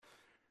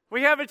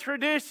We have a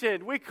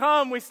tradition. We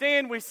come, we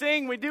stand, we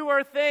sing, we do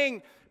our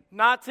thing.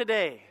 Not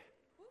today.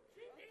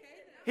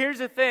 Here's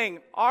the thing.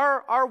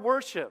 Our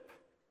worship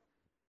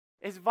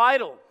is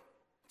vital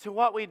to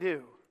what we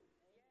do.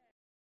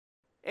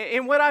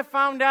 And what I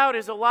found out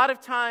is a lot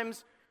of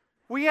times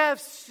we have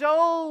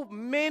so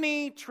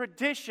many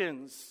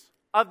traditions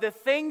of the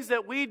things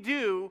that we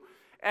do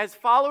as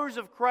followers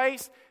of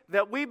Christ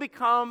that we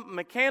become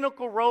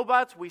mechanical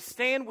robots. We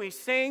stand, we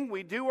sing,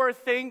 we do our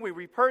thing, we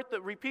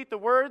repeat the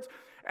words.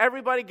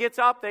 Everybody gets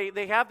up,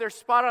 they have their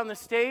spot on the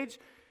stage.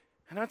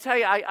 And I'll tell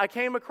you, I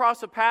came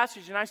across a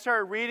passage and I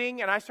started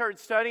reading and I started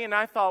studying and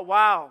I thought,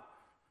 wow,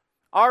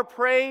 our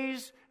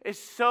praise is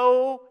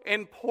so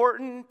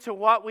important to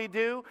what we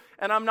do.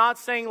 And I'm not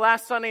saying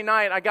last Sunday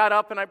night I got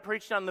up and I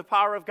preached on the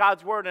power of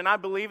God's Word, and I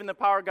believe in the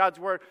power of God's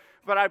Word.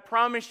 But I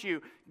promise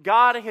you,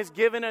 God has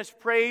given us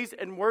praise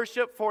and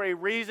worship for a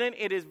reason.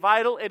 It is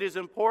vital. It is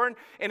important.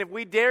 And if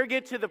we dare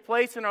get to the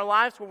place in our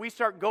lives where we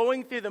start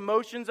going through the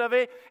motions of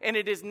it and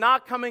it is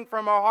not coming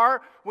from our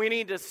heart, we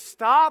need to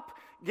stop,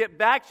 get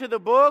back to the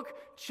book,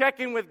 check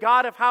in with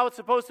God of how it's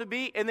supposed to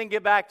be, and then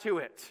get back to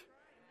it.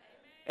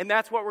 And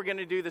that's what we're going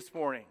to do this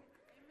morning.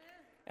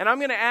 And I'm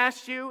going to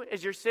ask you,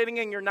 as you're sitting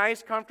in your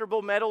nice,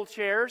 comfortable metal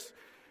chairs,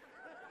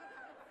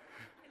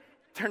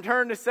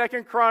 turn to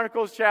 2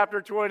 Chronicles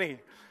chapter 20.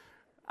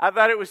 I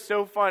thought it was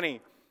so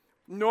funny.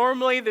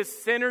 Normally, the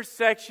center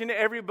section,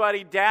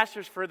 everybody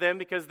dashes for them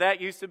because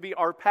that used to be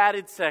our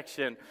padded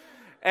section.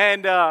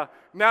 And now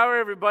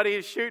everybody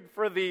is shooting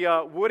for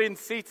the wooden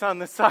seats on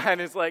the side.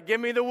 It's like, give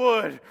me the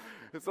wood.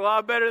 It's a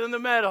lot better than the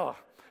metal.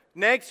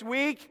 Next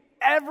week,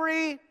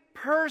 every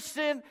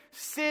person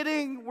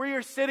sitting where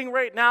you're sitting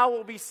right now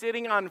will be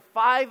sitting on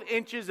 5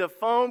 inches of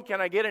foam.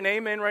 Can I get an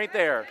amen right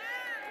there?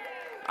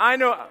 I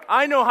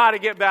know how to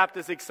get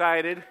Baptists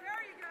excited. There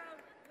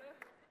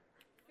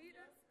you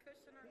go.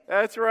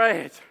 That's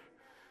right.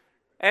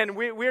 And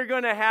we're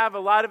going to have a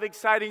lot of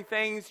exciting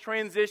things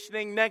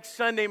transitioning. Next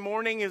Sunday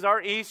morning is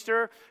our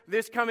Easter.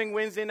 This coming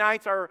Wednesday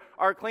night's our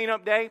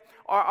cleanup day.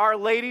 Our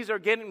ladies are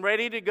getting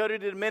ready to go to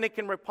the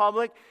Dominican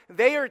Republic.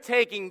 They are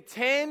taking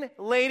 10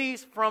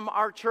 ladies from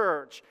our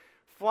church,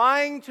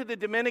 flying to the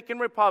Dominican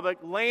Republic,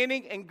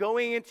 landing and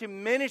going into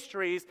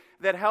ministries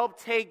that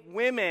help take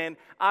women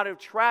out of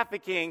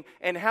trafficking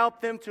and help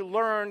them to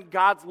learn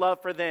God's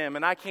love for them.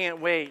 And I can't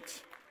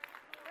wait.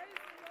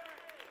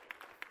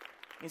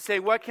 You say,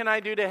 what can I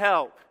do to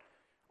help?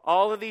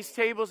 All of these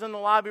tables in the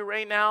lobby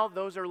right now,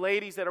 those are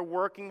ladies that are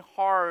working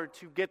hard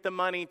to get the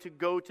money to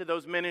go to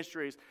those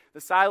ministries.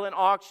 The silent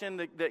auction,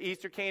 the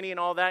Easter candy and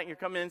all that, and you're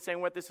coming in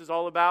saying what this is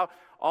all about,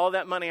 all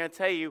that money, I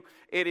tell you,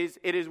 it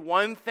is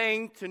one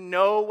thing to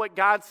know what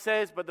God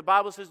says, but the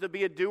Bible says to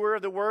be a doer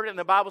of the word, and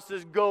the Bible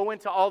says go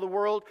into all the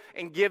world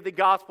and give the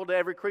gospel to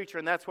every creature,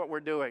 and that's what we're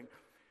doing.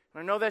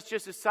 I know that's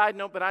just a side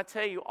note, but I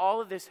tell you, all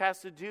of this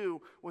has to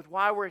do with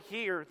why we're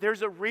here.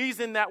 There's a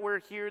reason that we're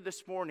here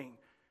this morning.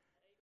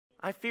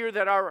 I fear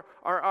that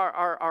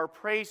our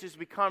praise has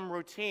become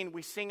routine.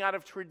 We sing out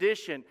of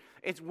tradition.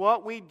 It's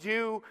what we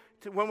do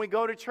when we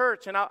go to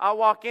church. And I'll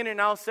walk in and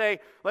I'll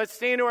say, let's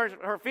stand to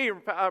our feet.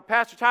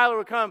 Pastor Tyler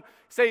will come,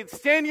 say,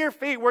 stand to your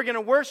feet. We're going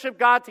to worship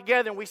God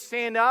together. And we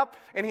stand up,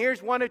 and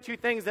here's one of two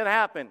things that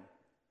happen.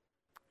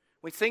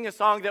 We sing a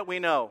song that we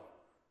know.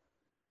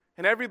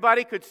 And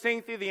everybody could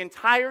sing through the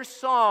entire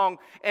song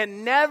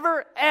and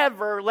never,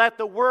 ever let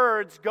the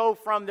words go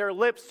from their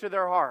lips to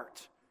their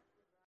heart.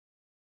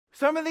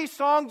 Some of these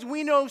songs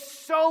we know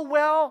so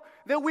well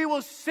that we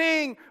will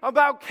sing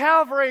about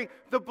Calvary,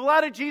 the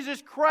blood of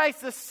Jesus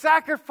Christ, the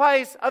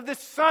sacrifice of the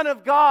Son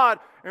of God.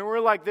 And we're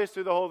like this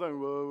through the whole thing.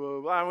 Whoa,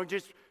 whoa, whoa. And we're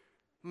just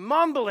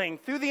mumbling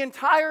through the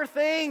entire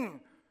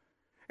thing.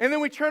 And then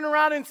we turn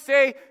around and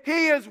say,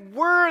 He is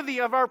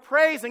worthy of our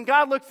praise. And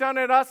God looks down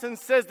at us and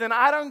says, then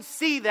I don't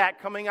see that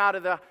coming out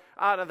of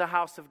the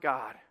house of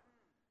God.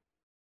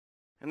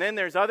 And then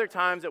there's other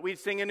times that we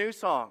sing a new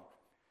song.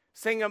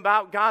 Sing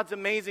about God's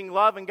amazing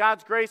love and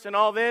God's grace and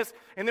all this.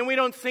 And then we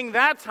don't sing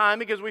that time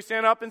because we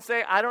stand up and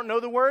say, I don't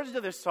know the words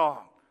to this song.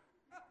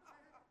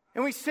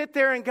 And we sit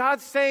there and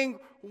God's saying,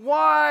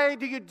 why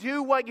do you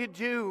do what you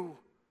do?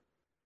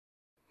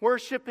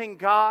 Worshiping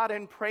God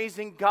and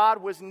praising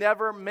God was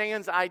never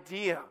man's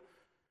idea.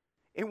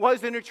 It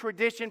wasn't a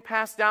tradition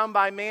passed down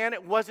by man.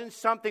 It wasn't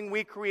something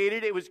we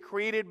created. It was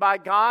created by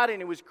God, and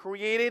it was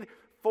created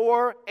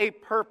for a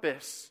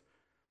purpose.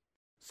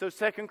 So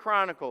 2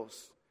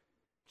 Chronicles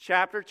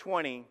chapter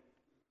 20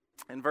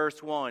 and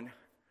verse 1.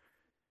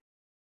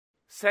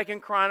 2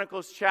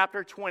 Chronicles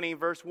chapter 20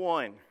 verse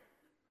 1.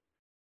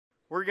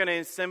 We're going to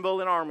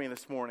assemble an army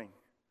this morning.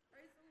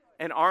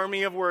 An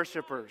army of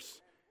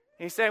worshipers.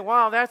 And you say,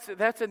 wow,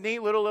 that's a neat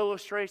little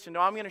illustration. No,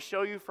 I'm going to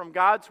show you from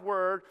God's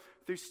Word,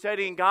 through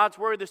studying God's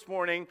Word this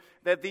morning,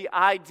 that the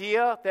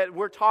idea that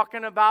we're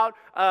talking about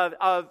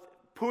of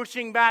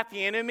pushing back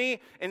the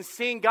enemy and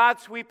seeing God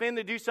sweep in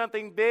to do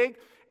something big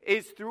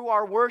is through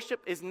our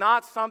worship, is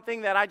not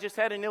something that I just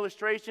had an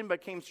illustration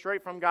but came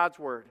straight from God's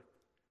Word.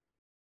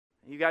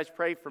 You guys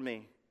pray for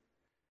me.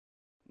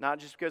 Not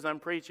just because I'm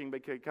preaching,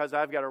 but because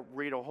I've got to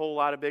read a whole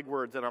lot of big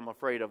words that I'm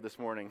afraid of this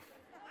morning.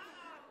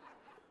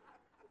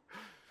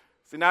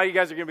 So now you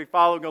guys are going to be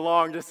following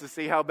along just to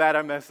see how bad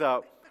I mess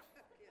up.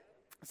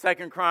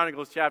 2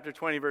 Chronicles chapter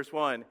 20, verse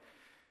 1.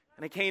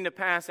 And it came to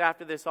pass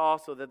after this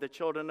also that the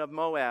children of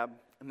Moab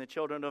and the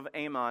children of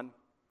Ammon,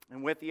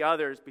 and with the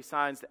others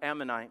besides the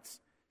Ammonites,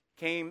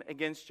 came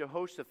against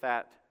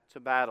Jehoshaphat to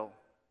battle.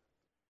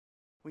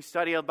 We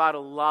study about a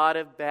lot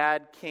of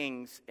bad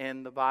kings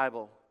in the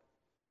Bible.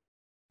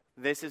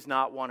 This is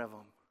not one of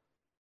them.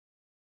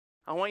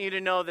 I want you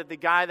to know that the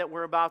guy that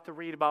we're about to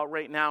read about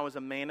right now is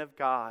a man of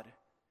God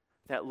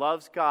that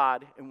loves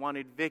God and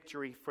wanted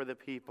victory for the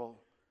people.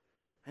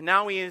 And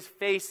now he is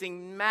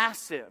facing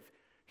massive,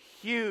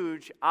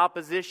 huge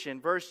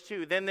opposition. Verse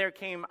 2, then there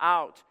came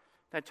out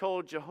that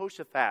told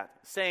Jehoshaphat,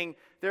 saying,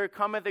 there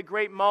cometh a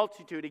great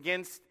multitude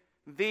against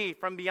thee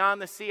from beyond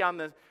the sea on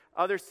the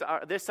other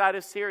side, this side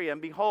of Syria.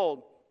 And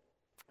behold,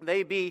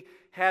 they be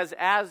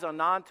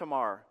Hazazon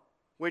Tamar,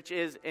 which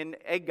is in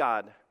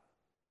Egad.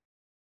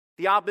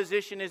 The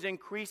opposition is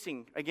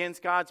increasing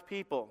against God's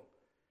people.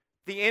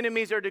 The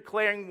enemies are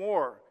declaring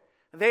war.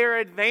 They are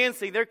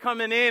advancing. They're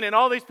coming in, and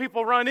all these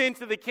people run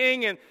into the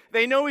king, and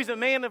they know he's a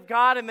man of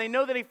God, and they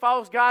know that he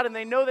follows God, and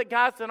they know that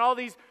God's done all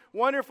these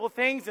wonderful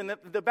things. And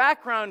the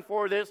background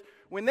for this,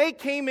 when they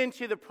came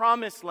into the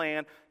promised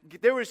land,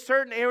 there were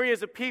certain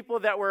areas of people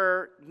that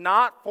were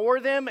not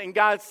for them, and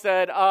God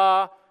said,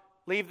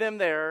 leave them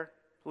there,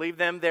 leave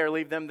them there,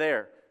 leave them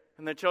there.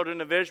 And the children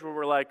of Israel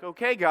were like,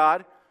 okay,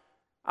 God,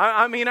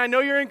 I mean, I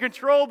know you're in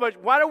control,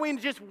 but why don't we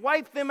just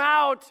wipe them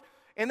out?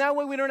 And that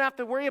way we don't have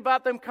to worry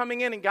about them coming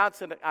in. And God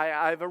said,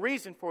 I have a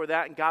reason for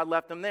that. And God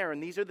left them there.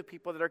 And these are the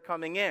people that are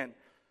coming in.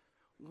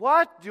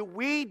 What do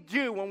we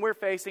do when we're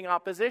facing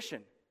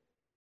opposition?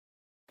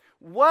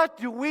 What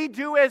do we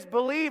do as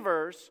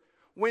believers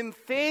when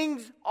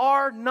things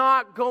are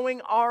not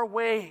going our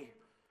way?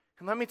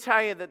 And let me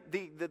tell you that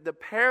the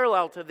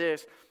parallel to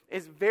this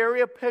is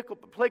very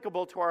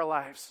applicable to our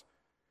lives.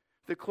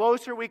 The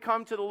closer we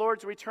come to the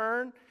Lord's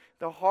return,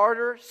 the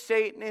harder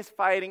Satan is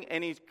fighting,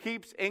 and he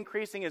keeps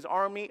increasing his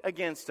army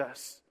against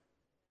us.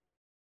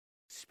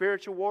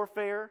 Spiritual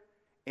warfare,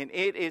 and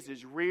it is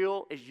as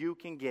real as you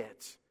can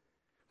get.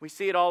 We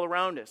see it all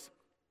around us.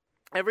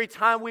 Every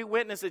time we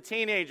witness a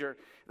teenager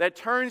that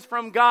turns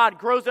from God,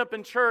 grows up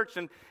in church,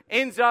 and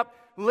ends up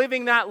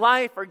living that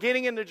life, or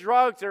getting into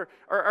drugs,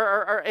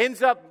 or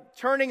ends up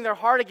turning their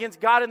heart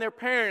against God and their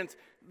parents,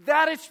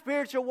 that is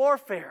spiritual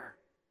warfare.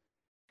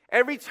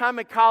 Every time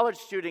a college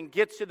student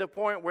gets to the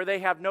point where they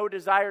have no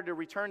desire to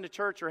return to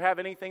church or have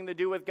anything to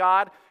do with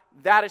God,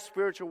 that is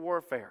spiritual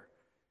warfare.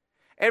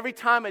 Every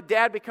time a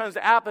dad becomes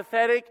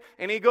apathetic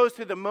and he goes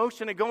through the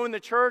motion of going to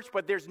church,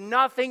 but there's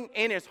nothing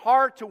in his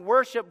heart to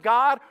worship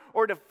God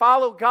or to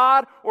follow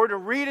God or to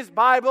read his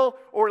Bible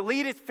or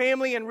lead his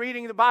family in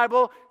reading the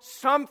Bible,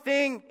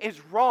 something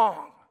is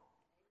wrong.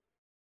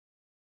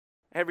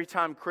 Every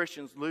time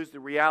Christians lose the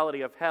reality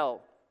of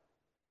hell,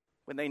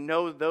 when they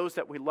know those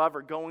that we love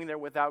are going there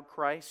without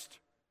Christ,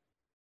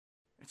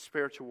 it's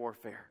spiritual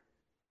warfare.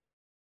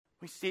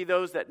 We see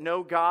those that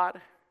know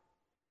God,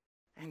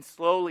 and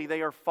slowly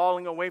they are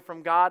falling away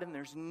from God, and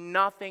there's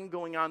nothing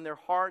going on in their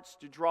hearts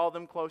to draw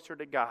them closer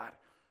to God.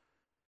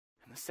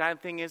 And the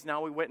sad thing is,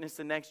 now we witness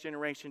the next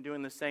generation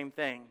doing the same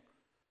thing.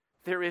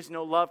 There is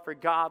no love for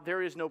God.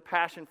 There is no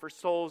passion for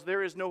souls.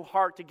 There is no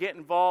heart to get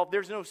involved.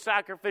 There's no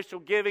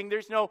sacrificial giving.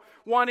 There's no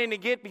wanting to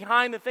get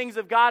behind the things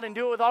of God and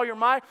do it with all your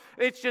might.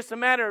 It's just a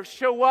matter of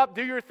show up,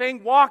 do your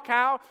thing, walk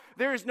out.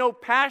 There is no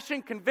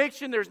passion,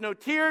 conviction. There's no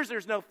tears.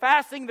 There's no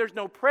fasting. There's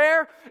no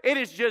prayer. It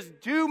is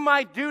just do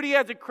my duty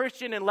as a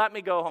Christian and let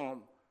me go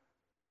home.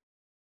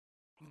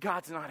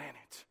 God's not in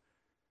it.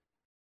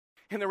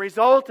 And the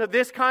result of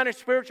this kind of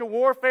spiritual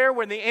warfare,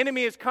 when the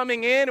enemy is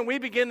coming in and we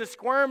begin to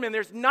squirm and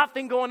there's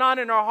nothing going on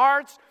in our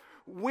hearts,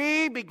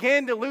 we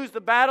begin to lose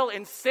the battle,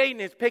 and Satan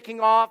is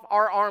picking off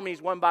our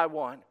armies one by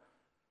one.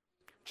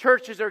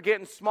 Churches are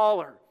getting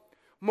smaller.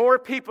 More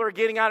people are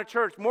getting out of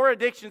church. More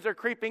addictions are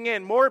creeping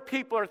in. More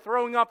people are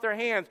throwing up their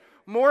hands.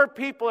 More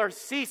people are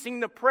ceasing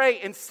to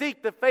pray and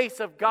seek the face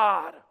of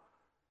God.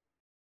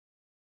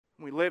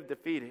 We live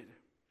defeated.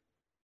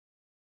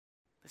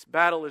 This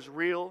battle is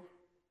real.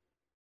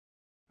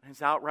 And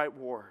it's outright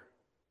war.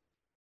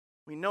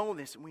 We know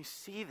this and we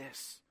see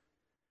this.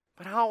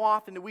 But how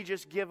often do we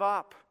just give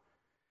up?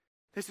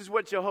 This is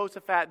what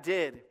Jehoshaphat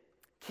did.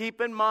 Keep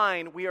in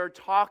mind, we are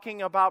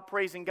talking about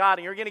praising God.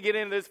 And you're going to get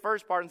into this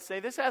first part and say,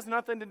 this has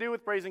nothing to do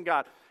with praising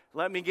God.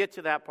 Let me get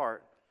to that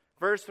part.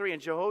 Verse 3,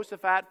 and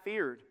Jehoshaphat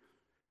feared.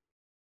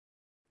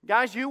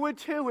 Guys, you would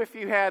too if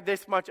you had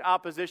this much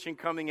opposition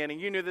coming in and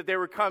you knew that they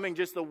were coming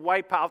just to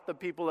wipe out the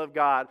people of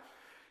God.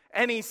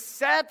 And he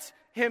set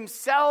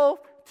himself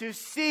to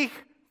seek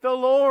the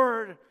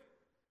Lord.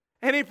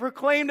 And he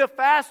proclaimed a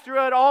fast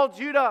throughout all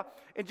Judah.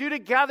 And Judah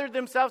gathered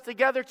themselves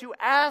together to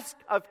ask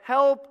of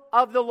help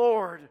of the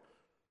Lord.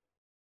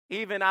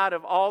 Even out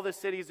of all the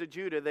cities of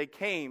Judah, they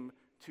came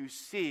to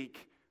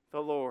seek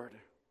the Lord.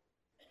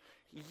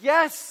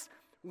 Yes,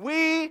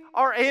 We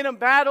are in a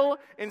battle,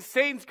 and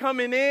Satan's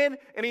coming in,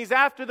 and he's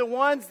after the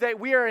ones that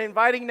we are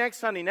inviting next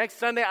Sunday. Next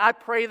Sunday, I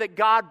pray that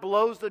God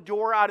blows the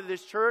door out of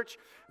this church,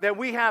 that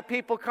we have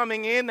people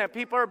coming in, that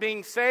people are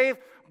being saved,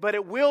 but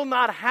it will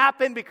not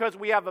happen because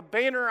we have a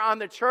banner on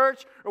the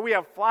church or we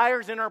have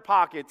flyers in our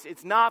pockets.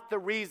 It's not the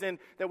reason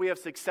that we have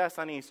success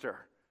on Easter.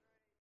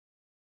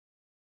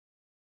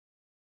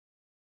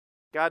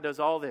 God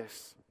does all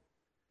this.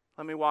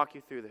 Let me walk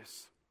you through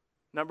this.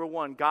 Number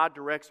one, God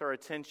directs our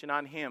attention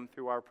on Him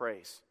through our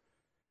praise.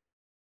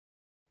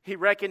 He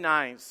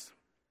recognized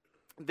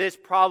this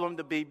problem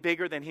to be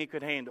bigger than He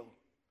could handle.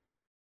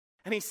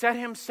 And He set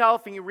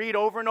Himself, and you read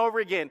over and over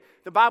again,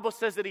 the Bible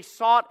says that He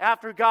sought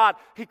after God.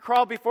 He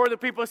crawled before the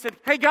people and said,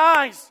 hey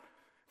guys,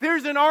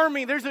 there's an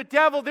army, there's a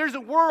devil, there's a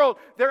world.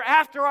 They're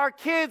after our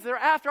kids, they're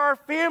after our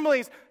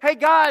families. Hey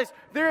guys,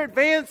 they're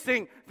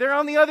advancing. They're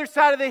on the other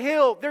side of the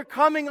hill. They're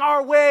coming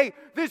our way.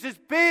 This is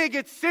big,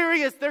 it's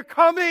serious, they're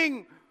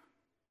coming.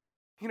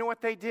 You know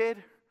what they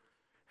did?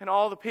 And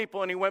all the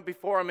people, and He went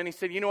before them and He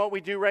said, you know what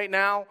we do right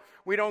now?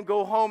 We don't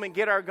go home and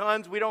get our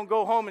guns. We don't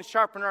go home and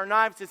sharpen our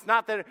knives. It's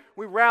not that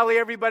we rally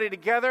everybody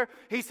together.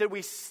 He said,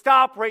 we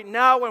stop right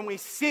now and we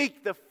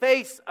seek the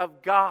face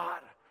of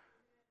God.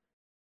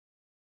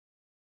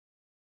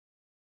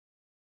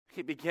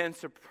 He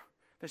begins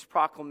this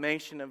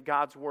proclamation of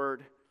God's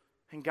word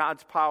and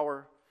God's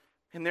power.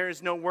 And there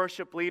is no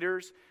worship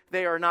leaders.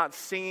 They are not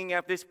singing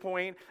at this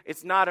point.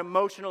 It's not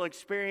emotional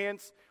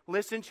experience.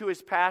 Listen to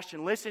his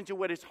passion. Listen to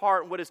what his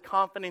heart and what his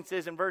confidence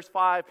is. In verse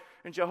 5,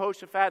 and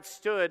Jehoshaphat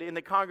stood in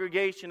the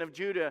congregation of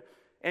Judah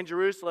and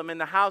Jerusalem in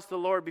the house of the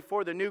Lord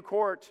before the new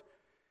court.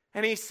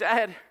 And he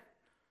said,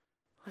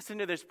 listen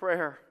to this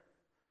prayer.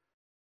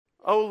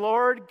 O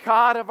Lord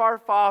God of our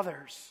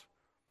fathers,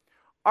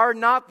 art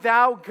not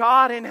thou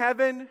God in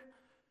heaven,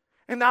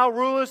 and thou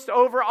rulest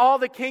over all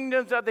the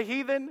kingdoms of the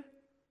heathen?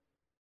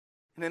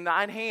 And in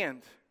thine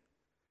hand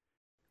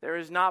there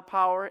is not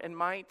power and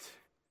might,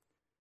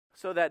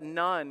 so that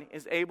none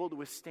is able to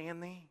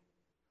withstand thee.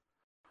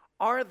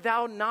 Art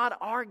thou not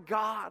our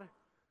God,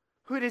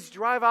 who didst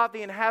drive out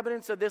the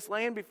inhabitants of this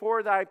land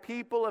before thy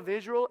people of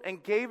Israel,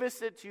 and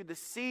gavest it to the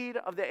seed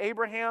of the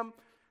Abraham,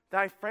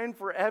 thy friend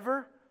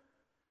forever?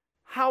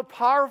 How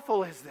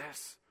powerful is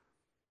this?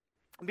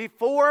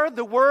 Before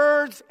the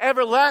words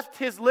ever left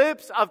his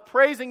lips of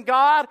praising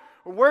God,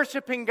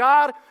 worshiping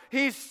God,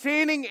 he's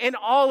standing in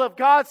all of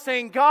God,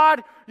 saying,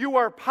 God, you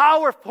are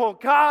powerful.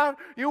 God,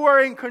 you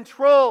are in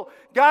control.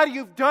 God,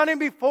 you've done it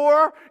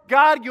before.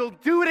 God, you'll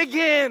do it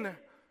again. There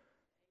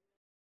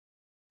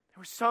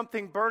was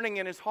something burning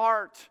in his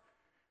heart.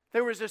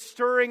 There was a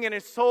stirring in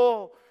his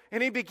soul.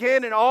 And he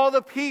began, and all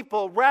the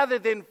people, rather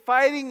than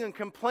fighting and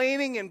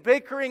complaining and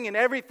bickering and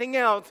everything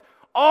else,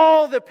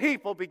 all the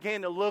people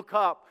began to look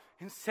up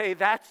and say,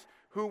 that's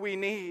who we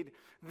need.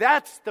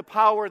 That's the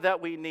power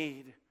that we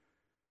need.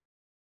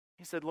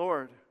 He said,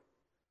 Lord,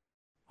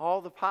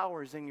 all the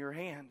power is in your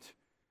hand.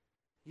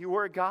 You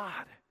are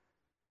God.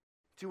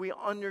 Do we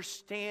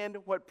understand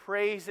what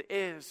praise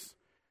is?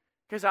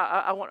 Because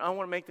I want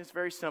to make this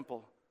very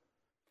simple.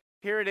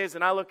 Here it is,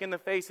 and I look in the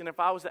face, and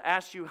if I was to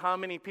ask you how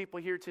many people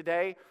here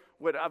today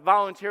would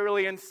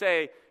voluntarily and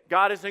say,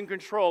 God is in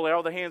control,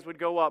 all the hands would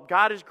go up.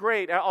 God is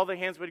great, all the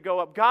hands would go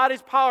up. God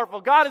is powerful.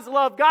 God is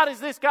love. God is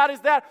this. God is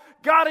that.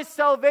 God is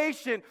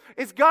salvation.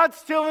 Is God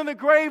still in the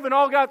grave? And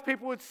all God's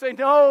people would say,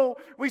 no,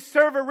 we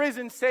serve a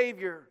risen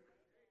Savior.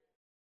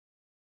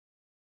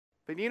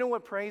 But you know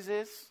what praise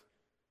is?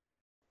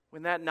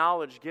 When that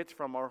knowledge gets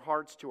from our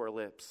hearts to our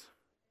lips.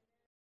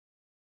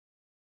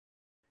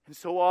 And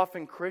so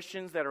often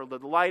Christians that are the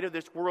light of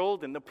this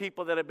world and the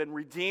people that have been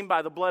redeemed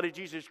by the blood of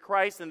Jesus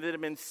Christ and that have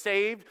been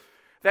saved,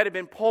 that have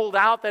been pulled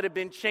out, that have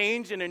been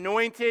changed and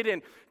anointed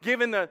and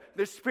given the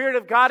Spirit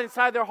of God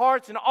inside their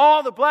hearts and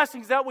all the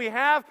blessings that we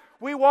have,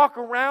 we walk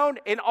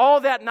around and all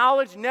that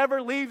knowledge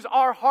never leaves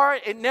our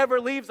heart, it never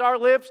leaves our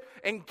lips,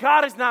 and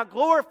God is not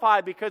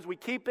glorified because we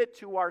keep it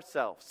to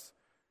ourselves.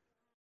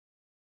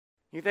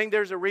 You think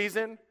there's a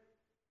reason?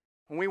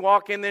 When we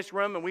walk in this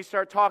room and we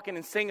start talking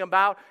and sing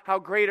about how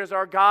great is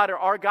our God, or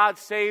our God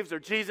saves, or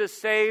Jesus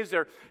saves,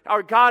 or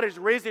our God is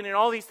risen, and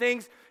all these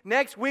things,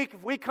 next week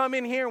if we come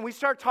in here and we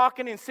start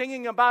talking and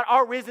singing about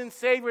our risen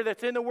Savior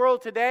that's in the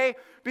world today,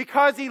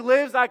 because He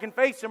lives, I can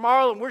face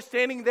tomorrow, and we're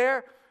standing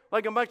there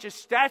like a bunch of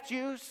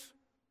statues,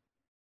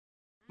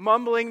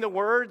 mumbling the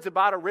words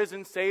about a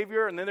risen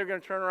Savior, and then they're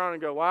going to turn around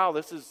and go, wow,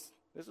 this is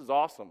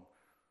awesome.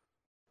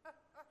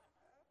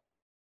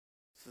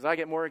 Says, I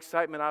get more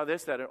excitement out of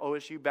this than an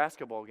OSU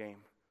basketball game.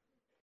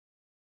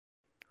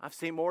 I've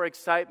seen more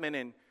excitement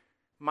in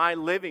my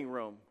living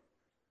room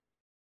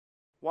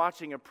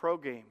watching a pro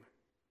game.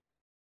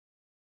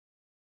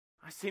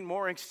 I've seen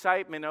more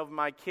excitement of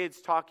my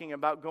kids talking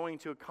about going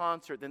to a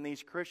concert than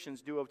these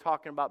Christians do of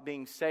talking about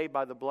being saved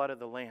by the blood of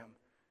the Lamb.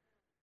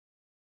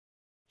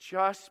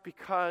 Just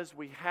because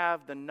we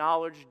have the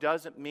knowledge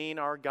doesn't mean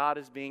our God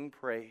is being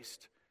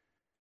praised.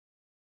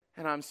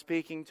 And I'm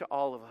speaking to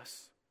all of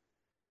us.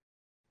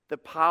 The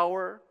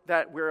power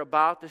that we're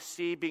about to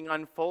see being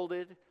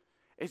unfolded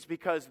It's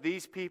because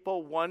these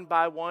people, one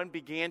by one,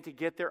 began to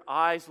get their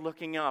eyes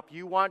looking up.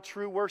 You want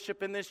true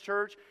worship in this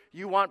church?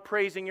 You want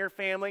praise in your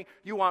family?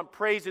 You want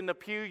praise in the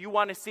pew? You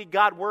want to see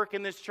God work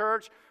in this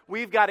church?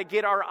 We've got to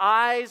get our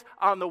eyes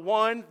on the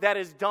one that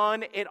has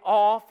done it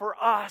all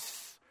for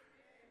us.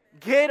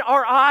 Get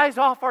our eyes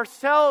off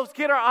ourselves.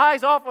 Get our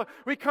eyes off.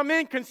 We come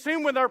in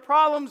consumed with our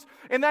problems.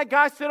 And that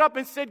guy stood up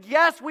and said,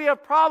 yes, we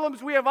have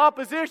problems. We have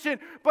opposition.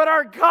 But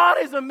our God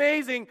is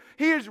amazing.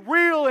 He is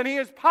real and He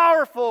is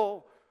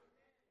powerful.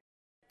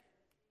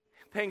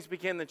 Things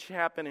begin to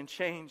happen and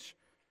change.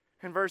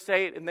 In verse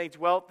 8, and they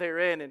dwelt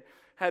therein and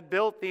had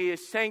built the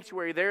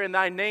sanctuary there in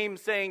thy name,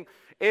 saying,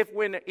 if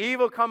when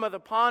evil cometh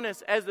upon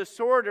us as the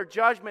sword or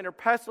judgment or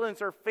pestilence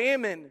or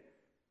famine,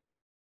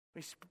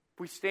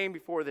 we stand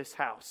before this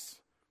house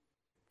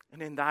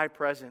and in thy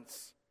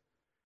presence,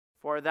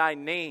 for thy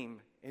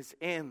name is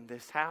in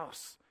this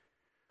house.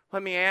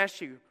 Let me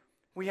ask you,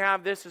 we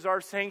have this as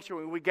our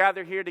sanctuary. We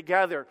gather here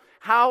together.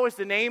 How is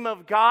the name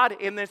of God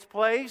in this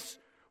place?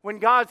 When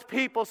God's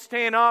people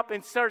stand up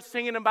and start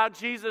singing about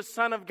Jesus,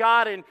 Son of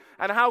God, and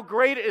how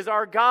great is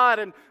our God,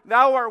 and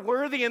thou art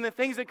worthy, and the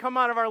things that come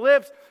out of our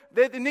lips,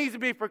 that it needs to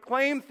be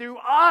proclaimed through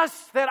us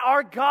that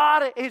our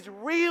God is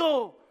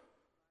real.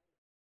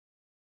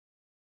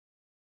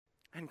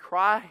 And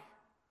cry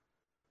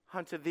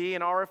unto thee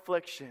in our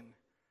affliction,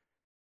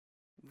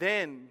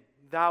 then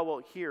thou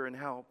wilt hear and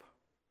help.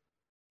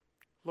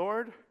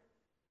 Lord,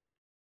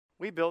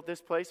 we built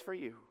this place for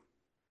you.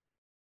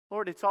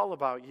 Lord, it's all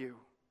about you.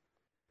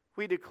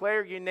 We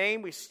declare your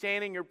name. We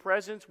stand in your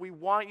presence. We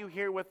want you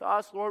here with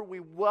us. Lord, we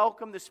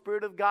welcome the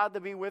Spirit of God to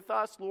be with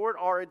us. Lord,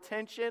 our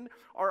attention,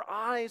 our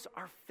eyes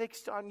are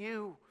fixed on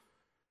you.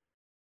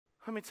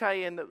 Let me tell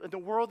you, in the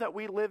world that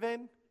we live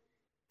in,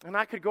 and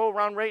I could go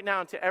around right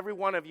now to every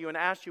one of you and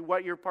ask you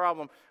what your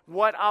problem,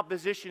 what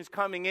opposition is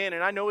coming in.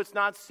 And I know it's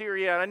not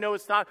Syria. And I know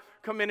it's not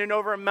coming in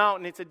over a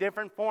mountain. It's a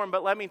different form.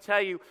 But let me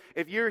tell you,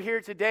 if you're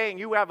here today and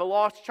you have a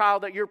lost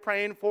child that you're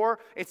praying for,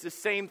 it's the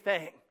same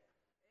thing.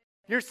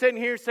 You're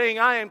sitting here saying,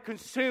 I am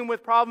consumed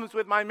with problems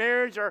with my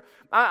marriage, or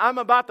I'm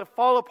about to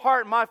fall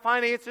apart in my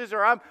finances,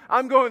 or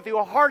I'm going through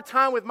a hard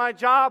time with my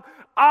job.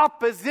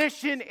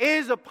 Opposition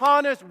is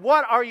upon us.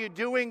 What are you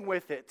doing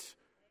with it?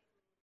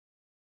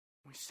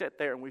 We sit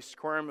there and we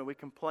squirm and we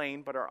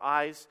complain, but our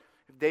eyes,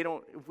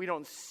 if we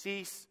don't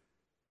cease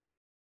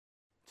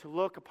to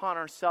look upon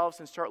ourselves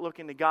and start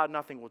looking to God,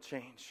 nothing will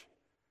change.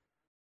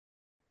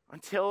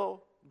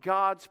 Until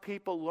God's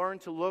people learn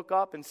to look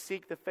up and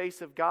seek the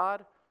face of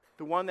God,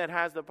 the one that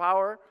has the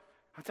power.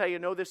 I'll tell you, I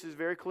know this is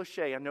very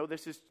cliche. I know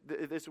this is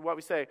what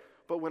we say.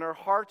 But when our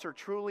hearts are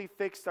truly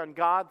fixed on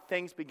God,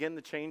 things begin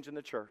to change in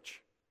the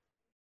church.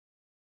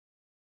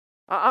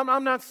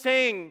 I'm not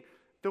saying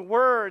the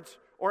words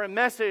or a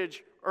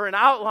message or an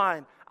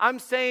outline. I'm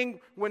saying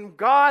when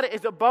God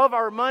is above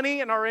our money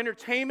and our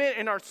entertainment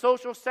and our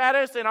social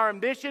status and our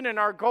ambition and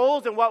our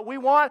goals and what we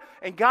want,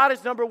 and God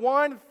is number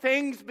one,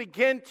 things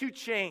begin to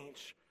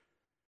change.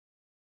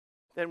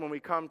 Then when we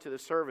come to the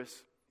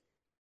service,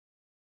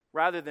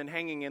 rather than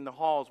hanging in the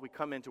halls, we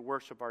come in to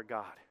worship our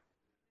God.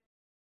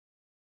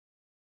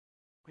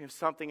 We have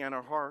something on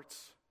our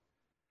hearts.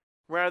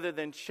 Rather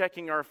than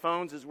checking our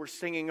phones as we're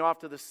singing off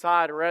to the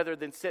side, or rather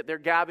than sit there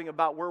gabbing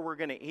about where we're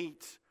going to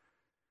eat,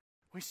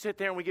 we sit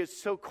there and we get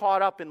so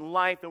caught up in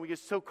life, and we get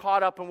so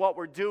caught up in what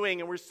we're doing,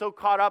 and we're so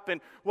caught up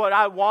in what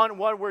I want and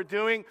what we're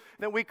doing,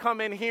 that we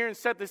come in here and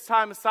set this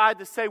time aside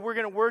to say we're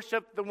going to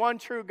worship the one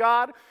true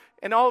God,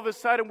 and all of a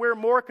sudden we're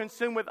more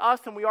consumed with us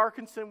than we are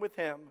consumed with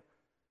Him.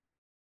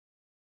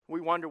 We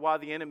wonder why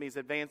the enemy is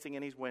advancing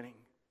and he's winning.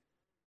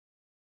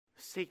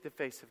 Seek the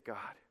face of God.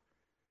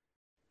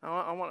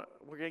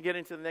 We're going to get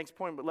into the next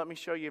point, but let me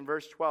show you in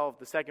verse 12,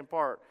 the second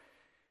part.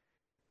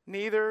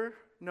 Neither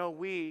know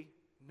we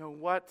know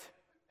what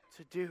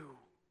to do.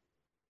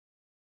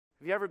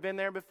 Have you ever been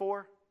there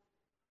before?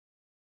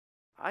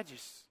 I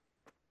just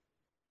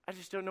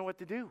don't know what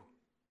to do.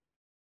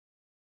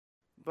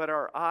 But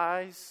our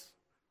eyes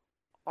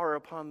are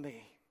upon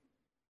thee.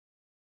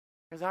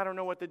 Because I don't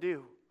know what to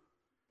do.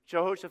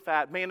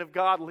 Jehoshaphat, man of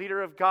God,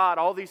 leader of God,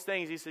 all these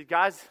things. He said,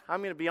 guys, I'm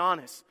going to be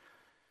honest.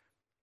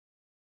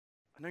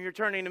 I know you're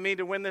turning to me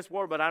to win this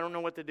war, but I don't know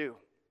what to do.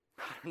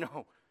 I don't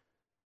know.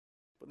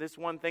 But this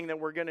one thing that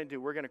we're going to do,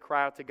 we're going to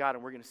cry out to God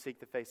and we're going to seek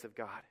the face of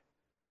God.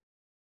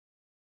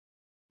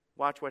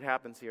 Watch what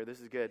happens here. This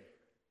is good.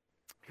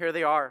 Here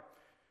they are.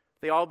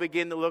 They all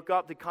begin to look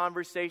up. The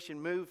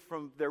conversation moved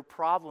from their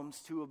problems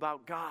to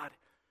about God.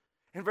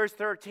 In verse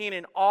 13,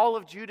 and all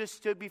of Judah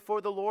stood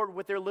before the Lord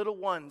with their little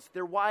ones,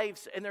 their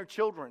wives, and their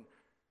children.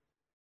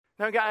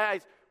 Now,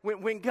 guys,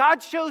 when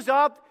God shows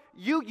up,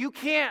 you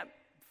can't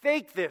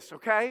fake this,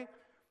 okay?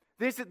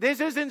 This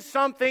isn't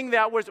something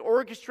that was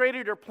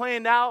orchestrated or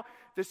planned out.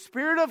 The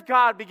Spirit of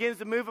God begins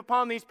to move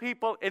upon these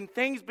people, and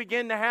things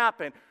begin to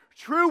happen.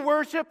 True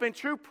worship and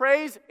true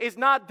praise is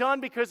not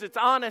done because it's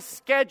on a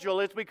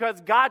schedule. It's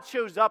because God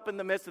shows up in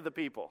the midst of the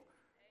people.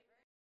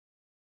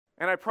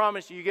 And I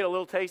promise you, you get a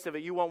little taste of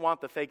it, you won't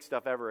want the fake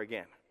stuff ever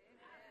again.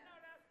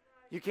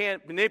 You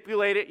can't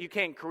manipulate it. You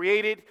can't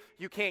create it.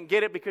 You can't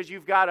get it because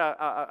you've got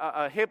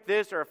a hip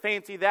this or a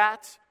fancy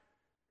that.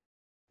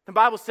 The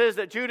Bible says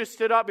that Judah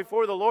stood up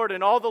before the Lord,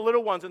 and all the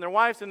little ones and their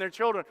wives and their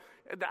children.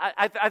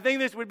 I think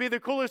this would be the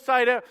coolest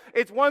sight.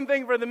 It's one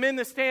thing for the men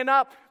to stand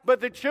up,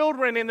 but the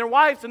children and their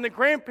wives and the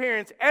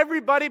grandparents,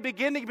 everybody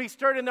began to be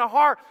stirred in their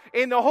heart.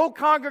 And the whole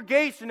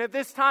congregation at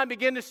this time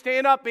began to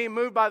stand up, being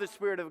moved by the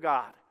Spirit of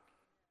God.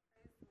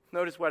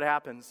 Notice what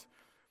happens.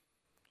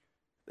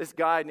 This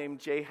guy named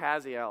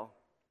Jehaziel,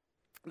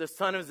 the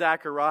son of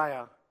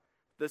Zechariah,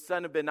 the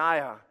son of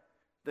Benaiah,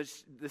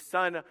 the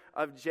son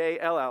of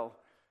Jaelel,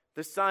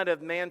 the son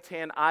of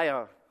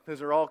Mantaniah.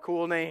 Those are all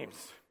cool names.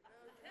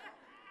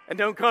 And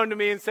don't come to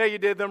me and say you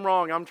did them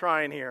wrong. I'm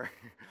trying here.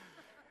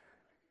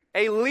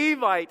 A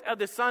Levite of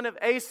the son of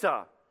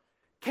Asa.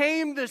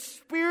 Came the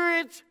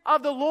Spirit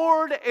of the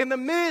Lord in the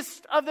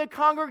midst of the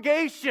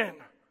congregation.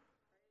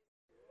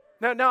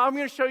 Now I'm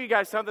going to show you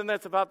guys something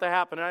that's about to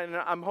happen. And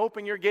I'm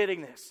hoping you're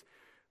getting this.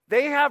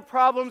 They have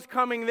problems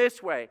coming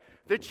this way.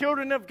 The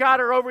children of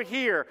God are over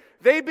here.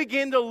 They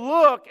begin to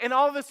look, and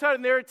all of a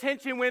sudden their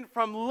attention went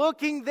from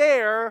looking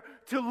there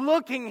to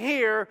looking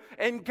here,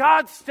 and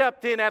God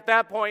stepped in at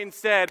that point and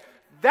said,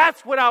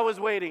 that's what I was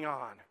waiting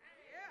on.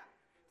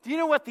 Do you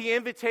know what the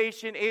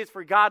invitation is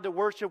for God to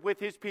worship with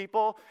His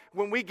people?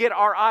 When we get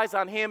our eyes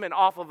on Him and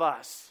off of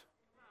us.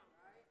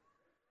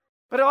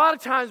 But a lot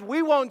of times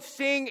we won't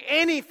sing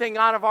anything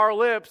out of our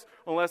lips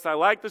unless I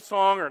like the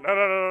song or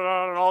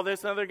and all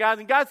this and other guys.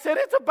 And God said,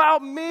 it's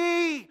about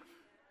me.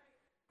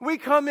 We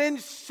come in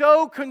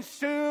so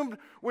consumed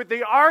with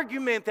the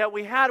argument that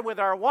we had with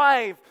our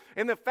wife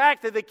and the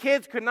fact that the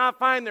kids could not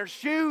find their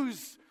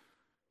shoes.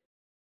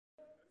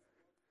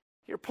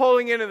 You're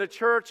pulling into the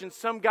church and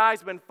some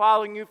guy's been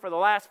following you for the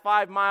last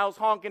 5 miles,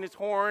 honking his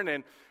horn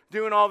and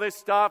doing all this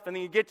stuff. And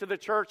then you get to the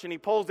church and he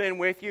pulls in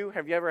with you.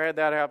 Have you ever had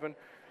that happen?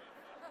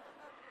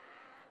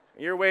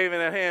 You're waving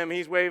at him,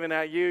 he's waving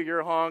at you,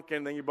 you're honking,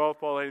 and then you both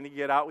pull in and you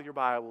get out with your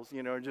Bibles,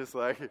 just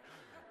like...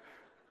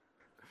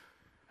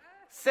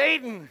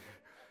 Satan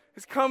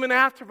is coming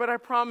after, but I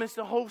promise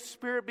the Holy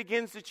Spirit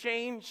begins to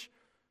change.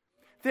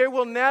 There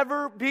will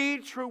never be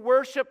true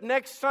worship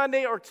next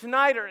Sunday or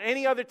tonight or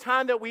any other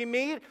time that we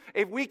meet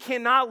if we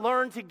cannot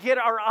learn to get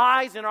our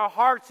eyes and our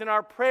hearts and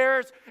our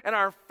prayers and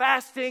our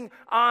fasting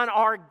on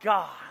our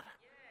God.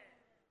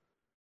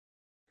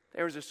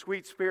 There was a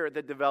sweet spirit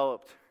that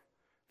developed.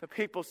 The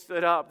people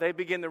stood up. They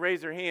began to raise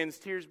their hands.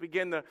 Tears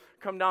began to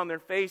come down their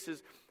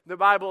faces. The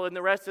Bible and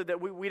the rest of that,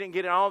 we didn't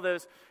get in all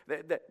this.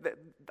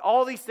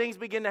 All these things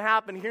begin to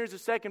happen. Here's the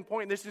second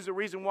point. This is the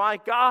reason why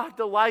God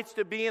delights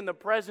to be in the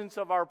presence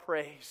of our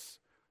praise.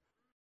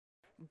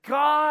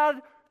 God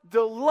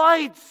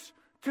delights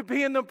to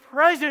be in the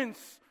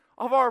presence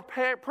of our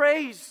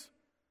praise.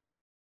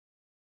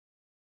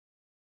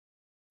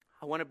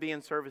 I want to be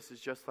in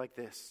services just like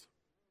this.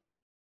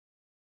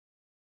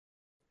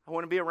 I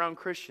want to be around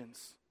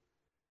Christians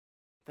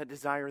that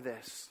desire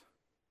this.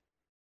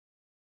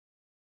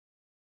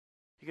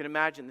 You can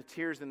imagine the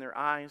tears in their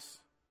eyes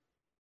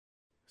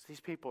as these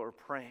people are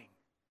praying.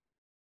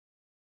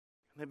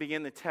 And they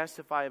begin to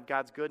testify of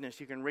God's goodness.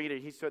 You can read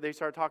it. They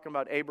start talking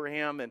about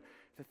Abraham and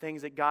the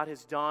things that God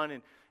has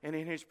done. And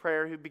in his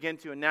prayer, he began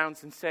to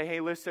announce and say,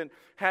 hey, listen,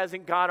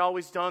 hasn't God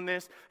always done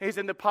this? He's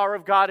in the power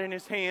of God in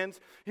his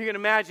hands. You can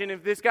imagine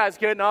if this guy's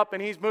getting up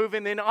and he's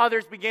moving, then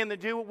others begin to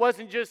do. It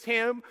wasn't just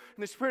him.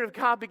 And the Spirit of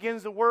God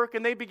begins to work,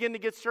 and they begin to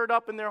get stirred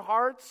up in their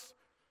hearts.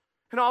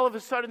 And all of a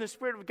sudden, the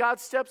Spirit of God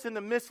steps in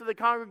the midst of the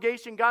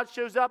congregation. God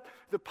shows up.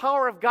 The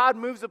power of God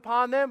moves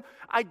upon them.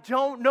 I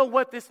don't know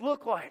what this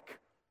looked like.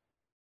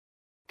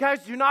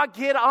 Guys, do not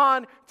get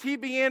on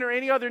TBN or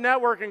any other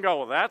network and go,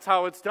 well, that's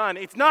how it's done.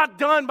 It's not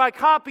done by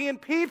copying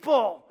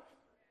people.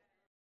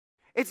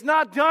 It's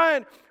not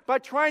done by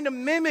trying to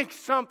mimic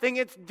something.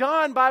 It's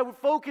done by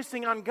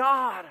focusing on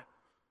God.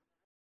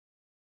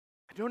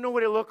 I don't know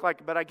what it looked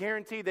like, but I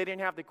guarantee they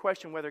didn't have to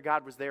question whether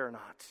God was there or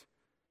not.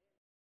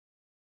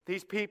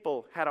 These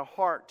people had a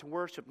heart to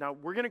worship. Now,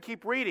 we're going to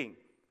keep reading.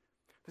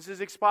 This is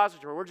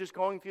expository. We're just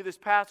going through this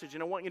passage,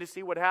 and I want you to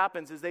see what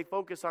happens as they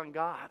focus on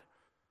God.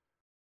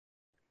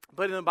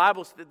 But in the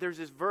Bible, there's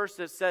this verse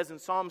that says in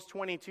Psalms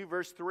 22,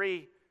 verse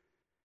 3,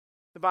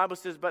 the Bible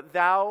says, but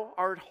thou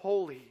art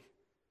holy,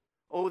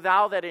 O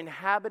thou that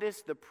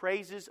inhabitest the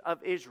praises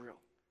of Israel.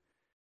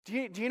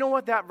 Do you know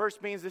what that verse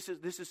means? This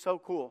is so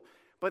cool.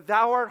 But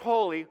thou art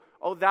holy,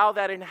 O thou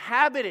that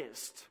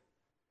inhabitest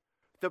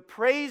the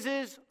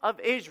praises of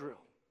Israel.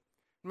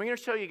 I'm going to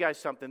show you guys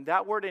something.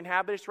 That word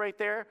inhabitest right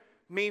there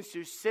means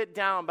to sit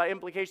down, by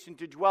implication,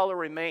 to dwell or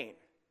remain.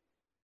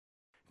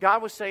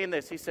 God was saying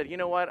this. He said, you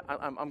know what?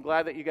 I'm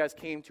glad that you guys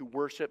came to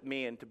worship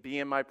me and to be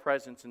in my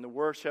presence and to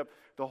worship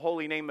the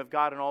holy name of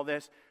God and all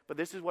this. But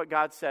this is what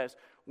God says.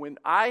 When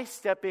I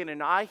step in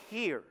and I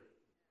hear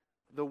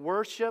the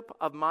worship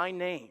of my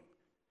name,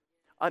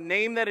 a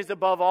name that is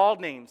above all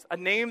names, a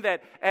name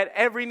that at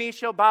every knee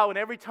shall bow and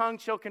every tongue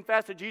shall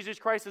confess that Jesus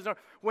Christ is Lord.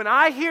 When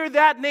I hear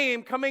that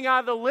name coming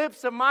out of the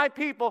lips of my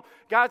people,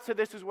 God said,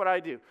 this is what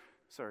I do.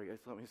 Sorry, guys,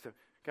 let me stop.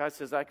 God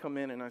says, I come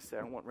in and I say,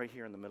 I want right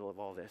here in the middle of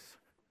all this.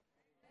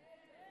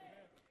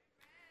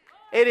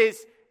 It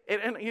is,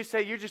 and you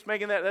say, you're just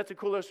making that's a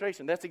cool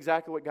illustration. That's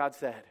exactly what God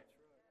said.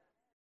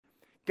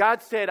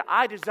 God said,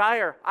 I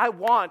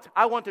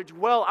want to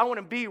dwell, I want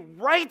to be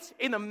right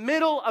in the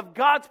middle of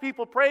God's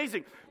people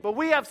praising. But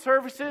we have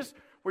services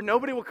where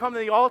nobody will come to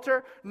the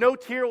altar, no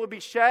tear will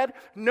be shed,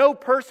 no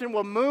person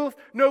will move,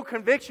 no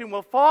conviction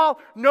will fall,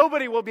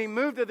 nobody will be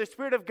moved to the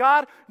Spirit of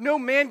God, no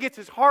man gets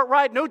his heart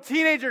right, no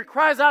teenager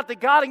cries out to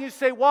God, and you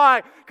say,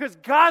 why? Because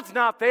God's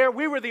not there,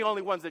 we were the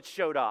only ones that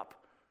showed up.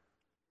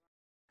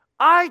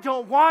 I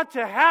don't want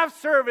to have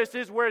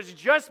services where it's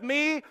just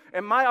me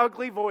and my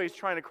ugly voice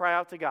trying to cry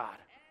out to God.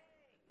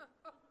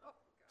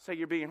 So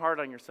you're being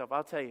hard on yourself.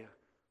 I'll tell you,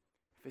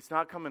 if it's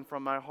not coming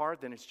from my heart,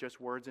 then it's just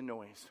words and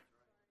noise.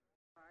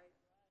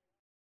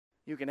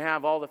 You can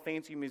have all the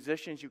fancy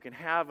musicians. You can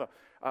have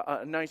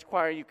a nice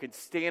choir. You can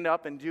stand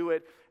up and do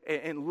it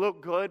and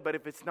look good. But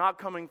if it's not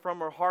coming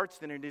from our hearts,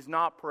 then it is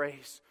not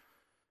praise.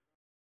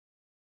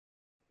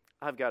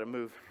 I've got to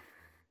move.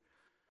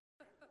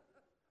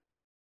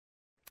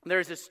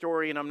 There's a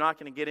story, and I'm not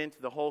going to get into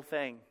the whole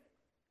thing.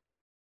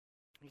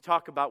 You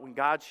talk about when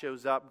God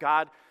shows up.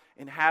 God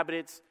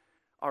inhabits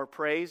our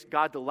praise.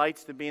 God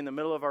delights to be in the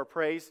middle of our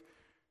praise.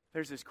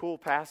 There's this cool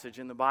passage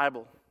in the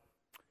Bible.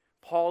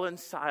 Paul and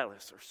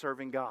Silas are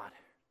serving God.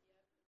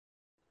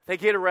 They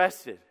get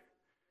arrested.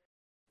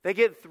 They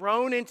get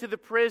thrown into the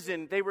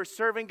prison. They were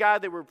serving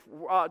God. They were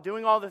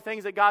doing all the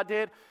things that God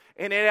did.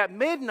 And at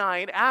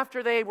midnight,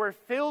 after they were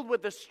filled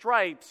with the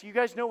stripes, you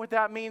guys know what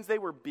that means? They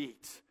were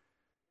beat.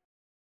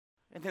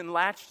 And then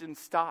latched in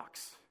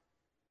stocks.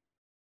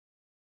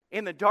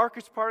 In the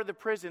darkest part of the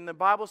prison, the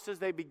Bible says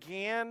they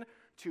began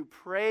to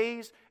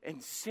praise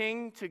and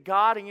sing to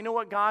God. And you know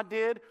what God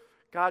did?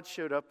 God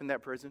showed up in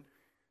that prison.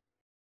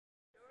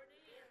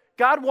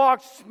 God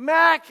walked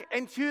smack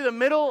into the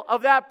middle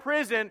of that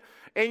prison.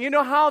 And you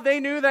know how they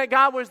knew that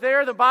God was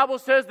there? The Bible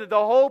says that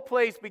the whole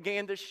place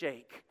began to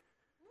shake.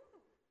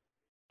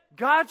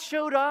 God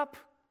showed up.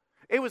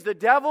 It was the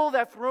devil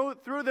that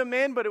threw them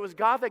in, but it was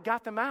God that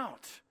got them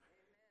out.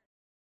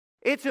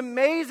 It's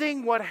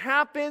amazing what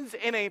happens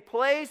in a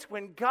place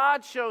when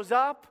God shows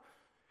up.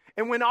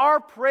 And when our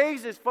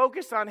praise is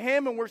focused on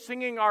Him and we're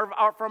singing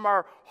from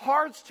our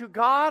hearts to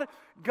God,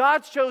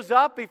 God shows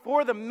up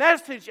before the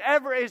message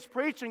ever is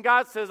preached, and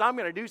God says, I'm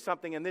going to do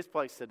something in this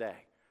place today. Amen.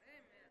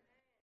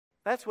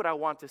 That's what I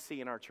want to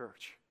see in our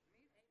church.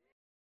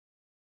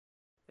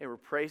 They were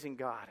praising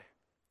God.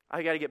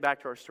 I got to get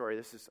back to our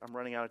story. I'm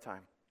running out of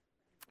time.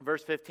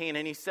 Verse 15,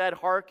 and he said,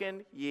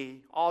 hearken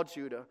ye, all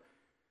Judah,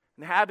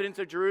 inhabitants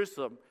of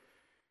Jerusalem.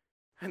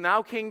 And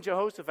now King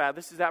Jehoshaphat,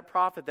 this is that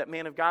prophet, that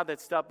man of God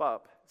that stepped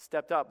up.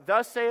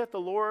 Thus saith the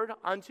Lord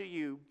unto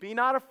you, be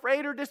not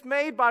afraid or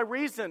dismayed by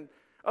reason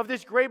of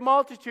this great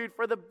multitude,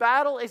 for the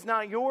battle is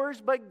not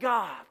yours, but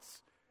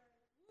God's.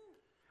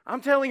 I'm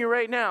telling you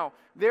right now,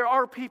 there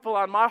are people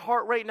on my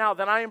heart right now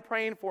that I am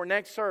praying for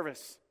next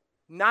service.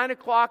 9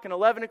 o'clock and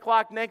 11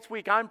 o'clock next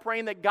week, I'm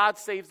praying that God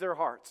saves their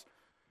hearts.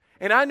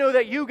 And I know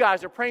that you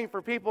guys are praying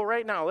for people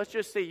right now. Let's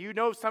just see, you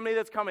know somebody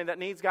that's coming that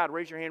needs God.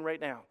 Raise your hand right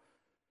now.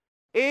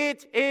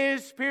 It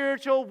is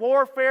spiritual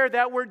warfare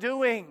that we're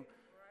doing.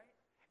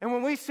 And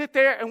when we sit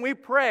there and we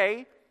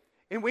pray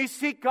and we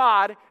seek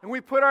God and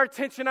we put our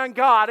attention on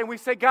God and we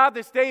say, God,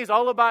 this day is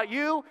all about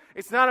you.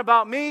 It's not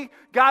about me.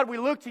 God, we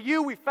look to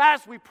you. We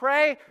fast. We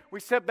pray. We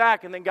sit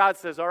back. And then God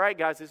says, all right,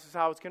 guys, this is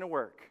how it's going to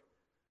work.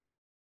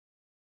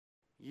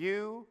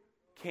 You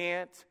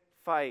can't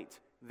fight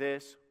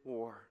this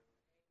war.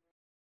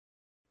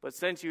 But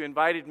since you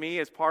invited me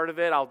as part of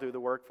it, I'll do the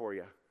work for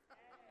you.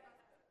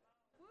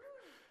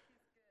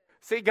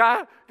 See,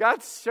 God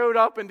showed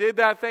up and did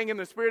that thing in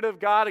the Spirit of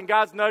God, and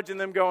God's nudging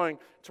them going,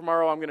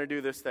 tomorrow I'm going to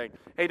do this thing.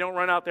 Hey, don't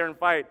run out there and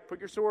fight. Put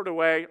your sword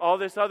away. All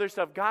this other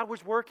stuff. God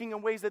was working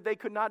in ways that they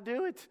could not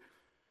do it.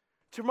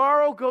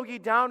 Tomorrow go ye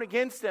down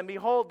against them.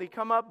 Behold, they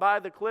come up by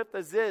the cliff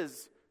of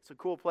Ziz. It's a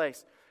cool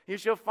place. You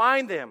shall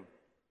find them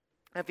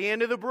at the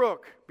end of the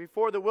brook,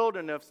 before the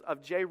wilderness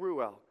of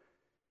Jeruel.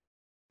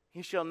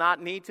 Ye shall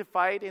not need to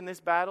fight in this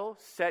battle.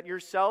 Set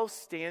yourselves,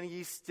 stand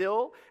ye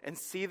still, and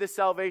see the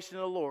salvation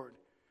of the Lord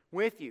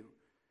with you.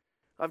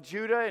 Of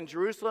Judah and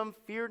Jerusalem,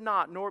 fear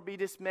not, nor be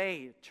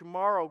dismayed.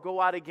 Tomorrow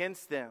go out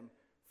against them,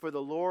 for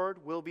the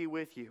Lord will be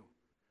with you.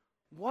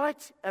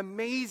 What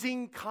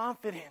amazing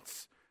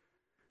confidence.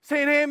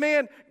 Saying, hey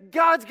man,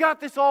 God's got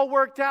this all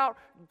worked out.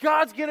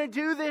 God's going to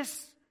do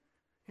this.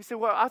 He said,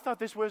 well, I thought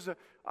this was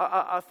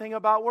a thing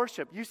about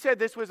worship. You said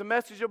this was a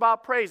message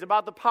about praise,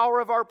 about the power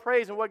of our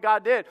praise and what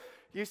God did.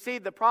 You see,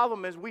 the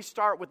problem is we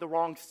start with the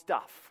wrong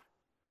stuff.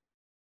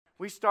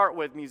 We start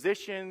with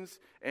musicians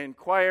and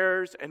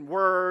choirs and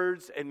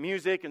words and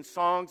music and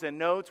songs and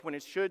notes when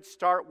it should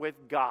start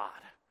with God.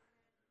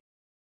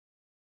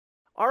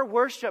 Our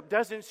worship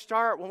doesn't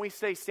start when we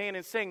say stand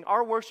and sing.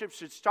 Our worship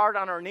should start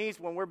on our knees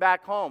when we're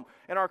back home,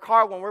 in our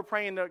car when we're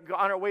praying on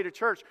our way to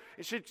church.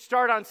 It should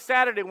start on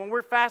Saturday when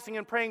we're fasting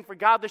and praying for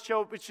God to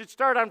show up. It should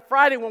start on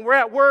Friday when we're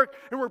at work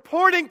and we're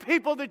pointing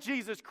people to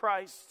Jesus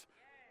Christ.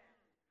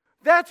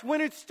 That's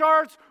when it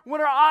starts,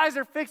 when our eyes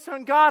are fixed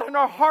on God and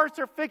our hearts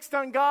are fixed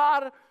on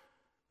God.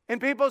 And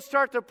people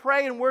start to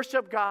pray and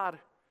worship God.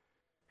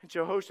 And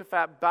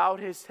Jehoshaphat bowed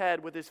his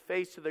head with his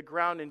face to the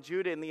ground, and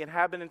Judah and the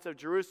inhabitants of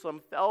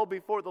Jerusalem fell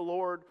before the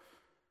Lord,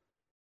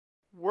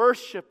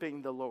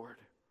 worshiping the Lord.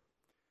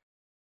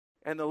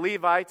 And the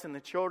Levites and the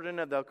children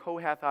of the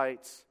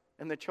Kohathites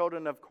and the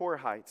children of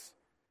Korahites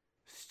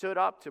stood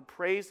up to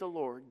praise the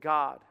Lord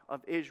God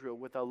of Israel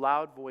with a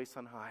loud voice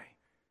on high.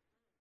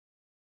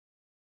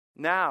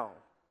 Now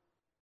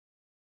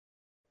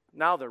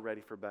they're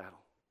ready for battle.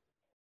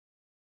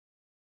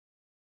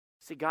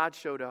 See, God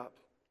showed up.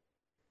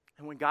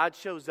 And when God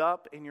shows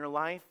up in your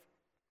life,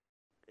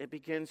 it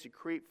begins to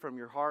creep from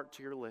your heart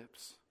to your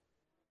lips.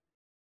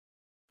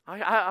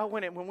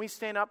 When we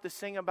stand up to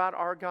sing about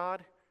our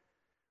God,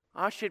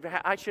 I should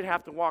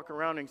have to walk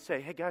around and say,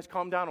 hey guys,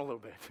 calm down a little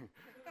bit.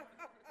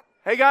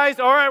 Hey guys,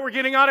 all right, we're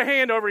getting out of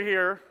hand over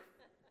here.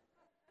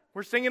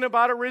 We're singing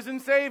about a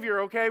risen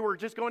Savior, okay? We're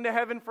just going to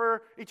heaven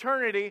for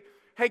eternity.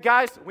 Hey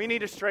guys, we need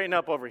to straighten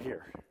up over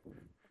here.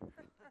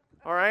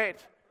 All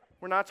right?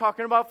 We're not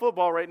talking about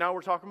football right now.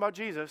 We're talking about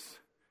Jesus.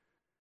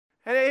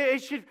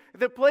 And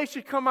the place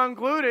should come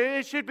unglued.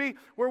 It should be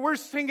where we're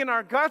singing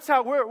our guts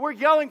out. We're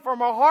yelling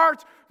from our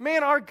hearts.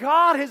 Man, our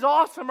God is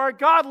awesome. Our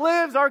God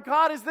lives. Our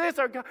God is this.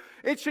 Our God.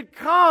 It should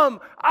come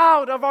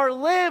out of our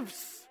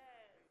lips.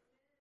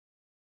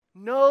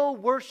 No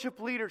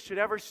worship leader should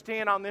ever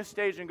stand on this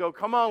stage and go,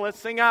 come on, let's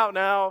sing out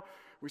now.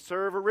 We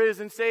serve a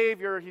risen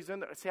Savior. He's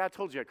in there. See, I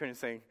told you I couldn't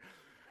sing.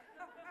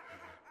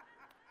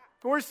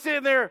 We're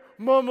sitting there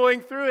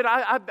mumbling through it.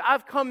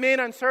 I've come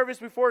in on service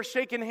before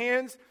shaking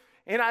hands,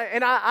 and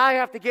I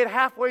have to get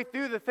halfway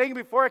through the thing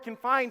before I can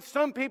find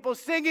some people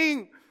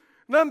singing.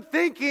 And I'm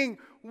thinking,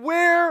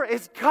 where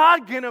is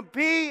God going to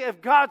be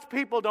if God's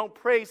people don't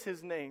praise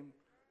His name?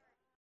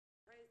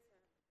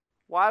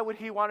 Why would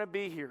He want to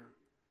be here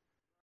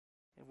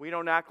if we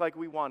don't act like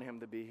we want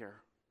Him to be here?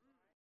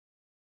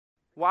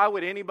 Why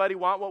would anybody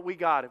want what we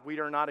got if we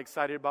are not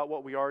excited about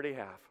what we already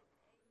have?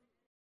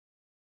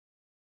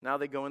 Now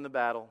they go in the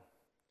battle.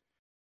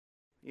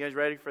 You guys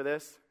ready for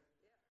this?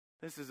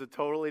 This is a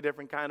totally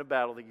different kind of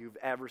battle that you've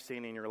ever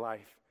seen in your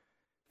life.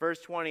 Verse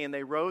 20, and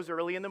they rose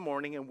early in the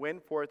morning and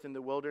went forth in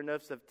the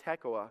wilderness of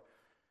Tekoa.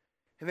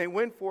 And they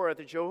went forth,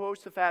 and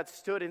Jehoshaphat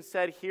stood and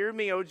said, hear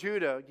me, O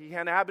Judah, ye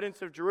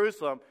inhabitants of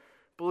Jerusalem.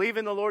 Believe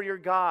in the Lord your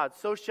God,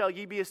 so shall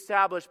ye be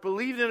established.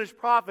 Believe in His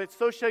prophets,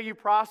 so shall you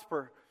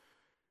prosper.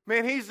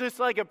 Man, he's just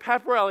like a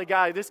pep rally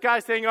guy. This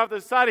guy's standing off to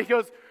the side. He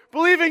goes,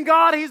 believe in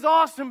God, He's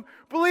awesome.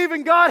 Believe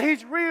in God,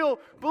 He's real.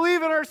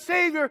 Believe in our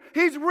Savior,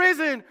 He's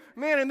risen.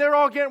 Man, and they're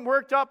all getting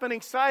worked up and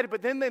excited.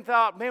 But then they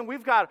thought, man,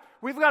 we've got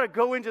to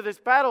go into this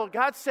battle.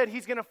 God said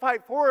He's going to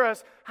fight for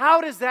us. How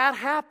does that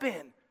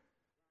happen?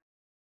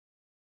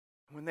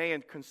 When they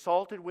had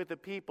consulted with the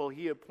people,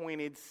 He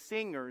appointed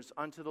singers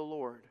unto the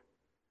Lord.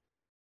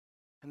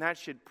 And that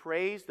should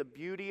praise the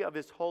beauty of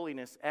His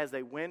holiness as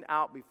they went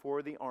out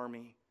before the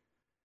army.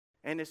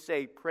 And to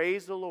say,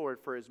 praise the Lord,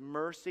 for His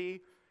mercy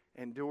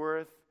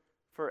endureth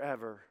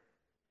forever.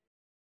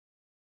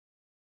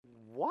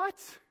 What?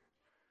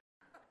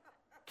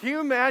 Can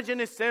you imagine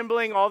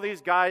assembling all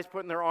these guys,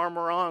 putting their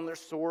armor on, their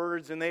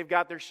swords, and they've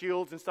got their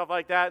shields and stuff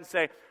like that, and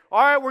say,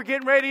 all right, we're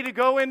getting ready to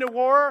go into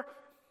war.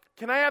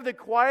 Can I have the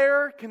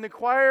choir? Can the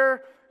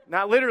choir,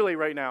 not literally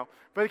right now,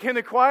 but can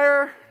the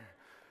choir...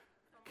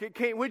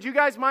 would you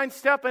guys mind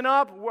stepping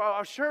up?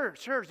 Sure.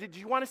 Did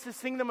you want us to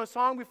sing them a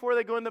song before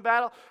they go into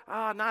battle?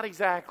 Not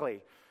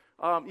exactly.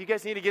 You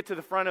guys need to get to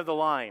the front of the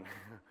line.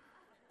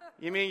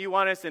 You mean you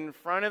want us in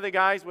front of the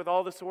guys with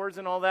all the swords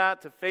and all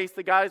that, to face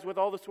the guys with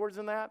all the swords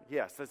and that?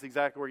 Yes, that's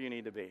exactly where you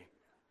need to be.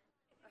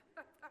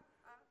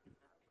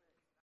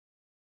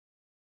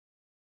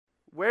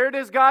 Where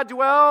does God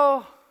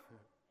dwell?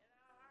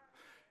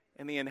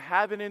 In the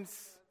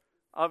inhabitants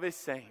of His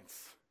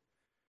saints.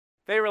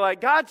 They were like,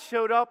 God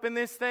showed up in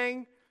this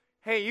thing.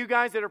 Hey, you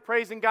guys that are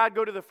praising God,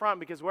 go to the front,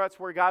 because that's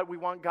where we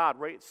want God,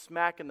 right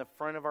smack in the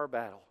front of our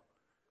battle.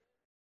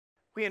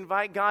 We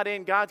invite God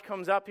in. God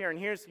comes up here, and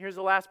here's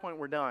the last point,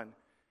 we're done.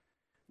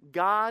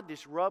 God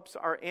disrupts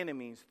our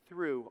enemies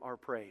through our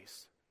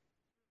praise.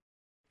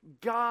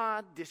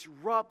 God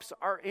disrupts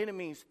our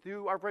enemies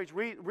through our praise.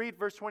 Read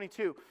verse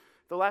 22,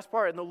 the last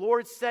part. And the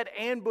Lord set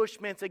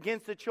ambushments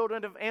against the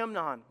children of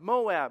Ammon,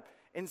 Moab,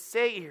 and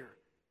Seir,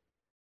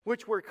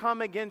 which were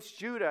come against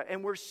Judah,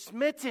 and were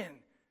smitten.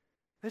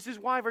 This is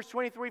why, verse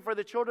 23, for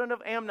the children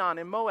of Ammon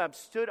and Moab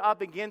stood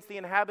up against the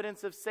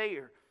inhabitants of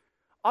Seir,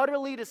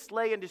 utterly to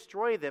slay and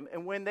destroy them.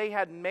 And when they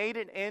had made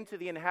an end to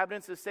the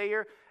inhabitants of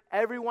Seir,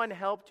 everyone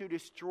helped to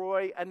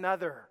destroy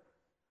another.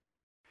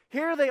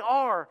 Here they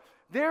are.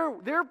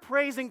 They're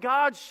praising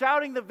God,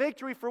 shouting the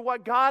victory for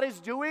what God is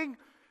doing.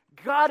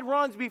 God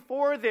runs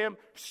before them,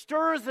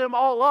 stirs them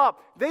all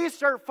up. They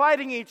start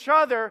fighting each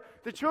other.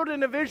 The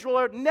children of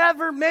Israel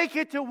never make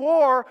it to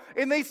war,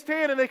 and they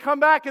stand and they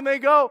come back and they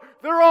go,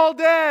 they're all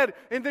dead.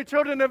 And the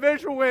children of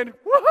Israel went,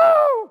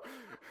 woohoo!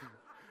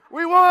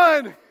 We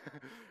won!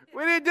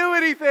 We didn't do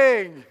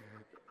anything.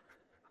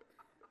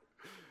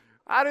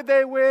 How did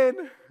they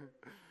win?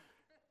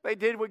 They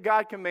did what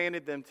God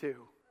commanded them to.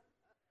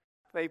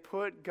 They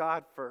put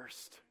God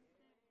first.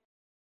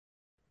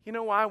 You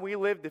know why we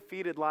live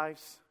defeated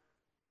lives?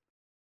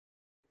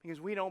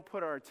 Because we don't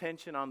put our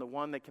attention on the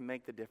one that can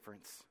make the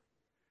difference.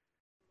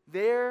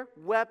 Their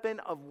weapon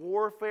of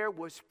warfare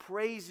was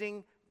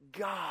praising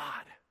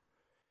God.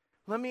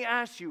 Let me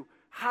ask you,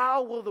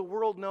 how will the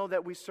world know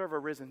that we serve a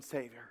risen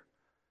Savior?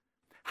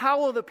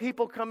 How will the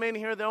people come in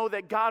here know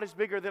that God is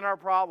bigger than our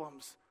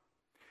problems?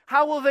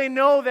 How will they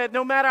know that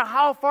no matter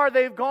how far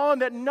they've gone,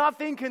 that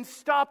nothing can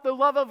stop the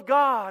love of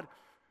God?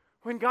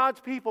 When God's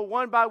people,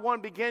 one by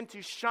one, begin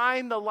to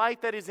shine the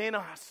light that is in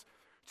us,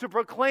 to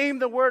proclaim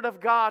the Word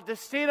of God, to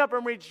stand up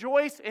and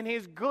rejoice in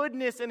His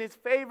goodness and His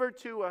favor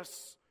to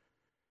us.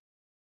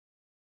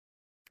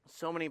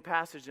 So many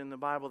passages in the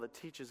Bible that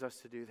teaches us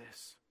to do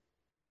this.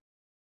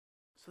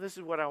 So this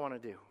is what I want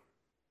to do.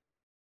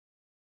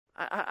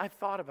 I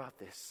thought about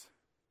this.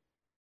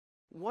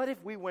 What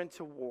if we went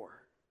to war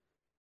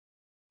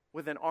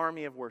with an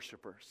army of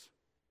worshipers?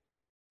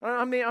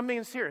 I'm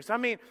being serious.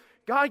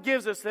 God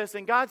gives us this,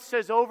 and God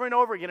says over and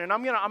over again, and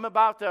I'm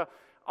about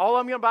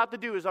to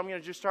do is I'm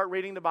going to just start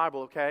reading the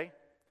Bible, okay?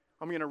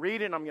 I'm going to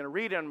read it, and I'm going to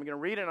read it, and I'm going to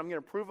read it, and I'm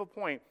going to prove a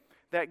point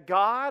that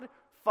God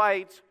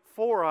fights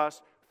for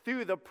us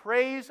through the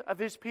praise of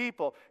His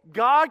people.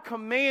 God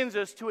commands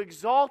us to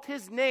exalt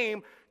His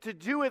name, to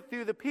do it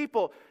through the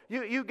people.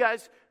 You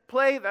guys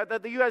play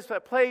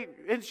that play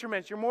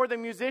instruments. You're more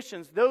than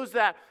musicians. Those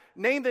that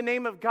name the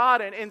name of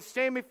God and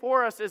stand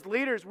before us as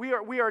leaders, we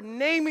are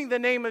naming the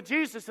name of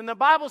Jesus. And the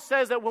Bible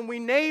says that when we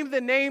name the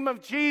name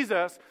of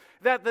Jesus,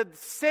 that the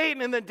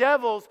Satan and the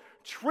devils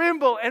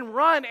tremble and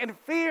run in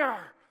fear.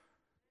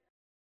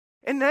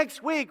 And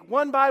next week,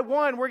 one by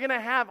one, we're going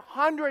to have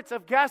hundreds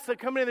of guests that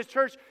come into this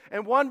church,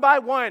 and one by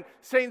one,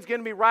 Satan's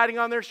going to be riding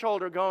on their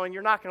shoulder going,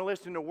 you're not going to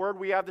listen to a word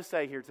we have to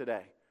say here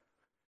today.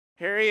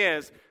 Here he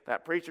is,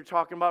 that preacher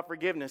talking about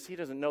forgiveness. He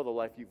doesn't know the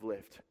life you've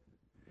lived.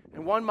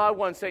 And one by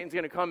one, Satan's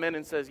going to come in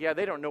and says, yeah,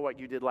 they don't know what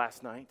you did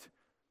last night.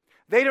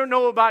 They don't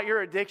know about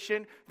your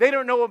addiction. They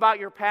don't know about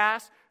your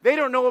past. They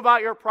don't know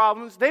about your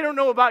problems. They don't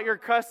know about your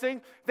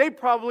cussing. They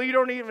probably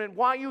don't even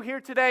want you here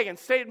today. And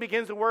Satan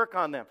begins to work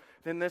on them.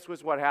 Then this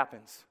was what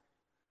happens.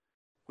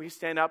 We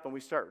stand up and we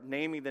start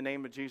naming the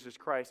name of Jesus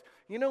Christ.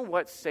 You know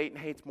what Satan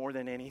hates more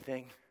than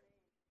anything?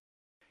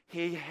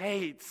 He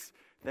hates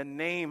the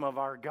name of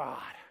our God.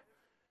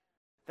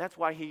 That's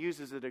why he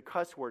uses it a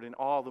cuss word in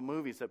all the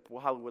movies that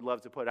Hollywood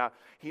loves to put out.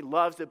 He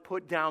loves to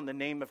put down the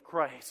name of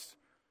Christ.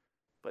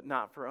 But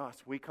not for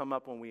us. We come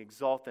up when we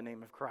exalt the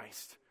name of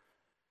Christ.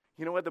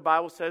 You know what the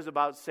Bible says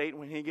about Satan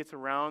when he gets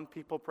around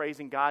people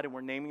praising God and we're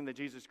naming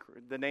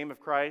the name of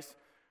Christ?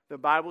 The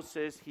Bible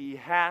says he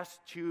has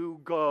to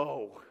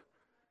go.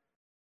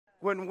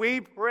 When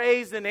we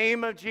praise the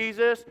name of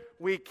Jesus,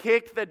 we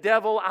kick the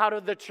devil out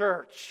of the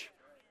church.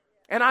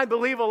 And I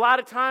believe a lot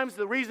of times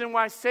the reason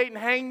why Satan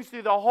hangs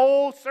through the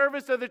whole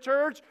service of the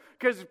church,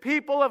 because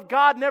people of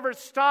God never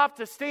stop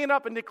to stand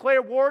up and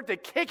declare war to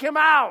kick him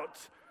out.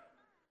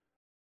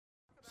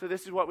 So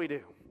this is what we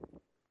do.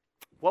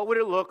 What would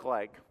it look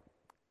like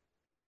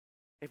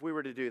if we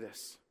were to do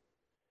this?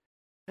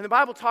 And the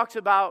Bible talks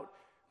about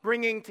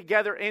bringing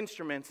together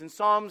instruments. In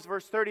Psalms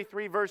verse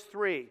 33, verse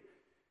 3,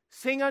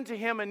 sing unto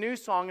him a new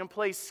song and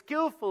play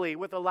skillfully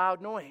with a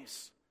loud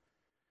noise.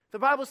 The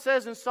Bible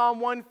says in Psalm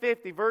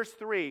 150, verse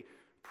 3,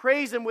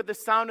 praise him with the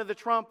sound of the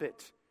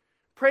trumpet.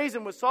 Praise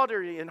him with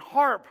psaltery and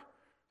harp.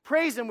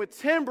 Praise him with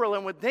timbrel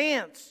and with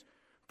dance.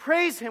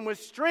 Praise him with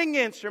string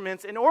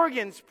instruments and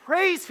organs.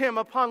 Praise him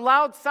upon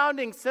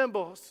loud-sounding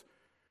cymbals.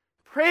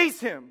 Praise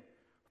him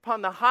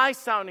upon the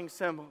high-sounding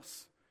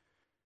cymbals.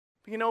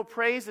 But you know,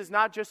 praise is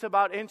not just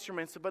about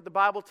instruments, but the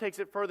Bible takes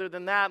it further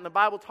than that. And the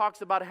Bible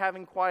talks about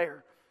having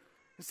choir.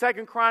 In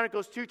 2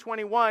 Chronicles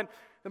 2:21,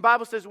 the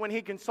Bible says, when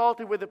he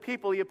consulted with the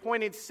people, he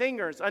appointed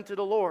singers unto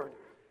the Lord,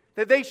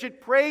 that they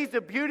should praise the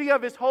beauty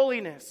of his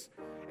holiness,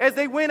 as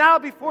they went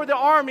out before the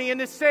army, and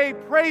to say,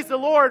 praise the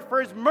Lord,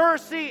 for his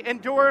mercy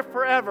endureth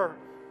forever.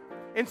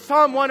 In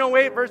Psalm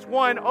 108, verse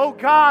 1, O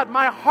God,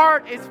 my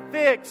heart is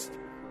fixed.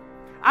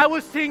 I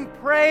will sing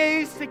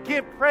praise to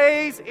give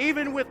praise,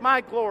 even with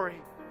my glory.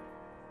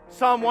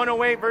 Psalm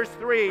 108, verse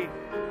 3,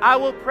 I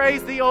will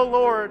praise thee, O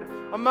Lord,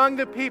 among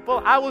the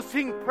people. I will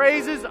sing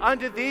praises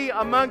unto thee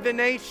among the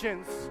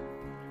nations.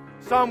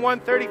 Psalm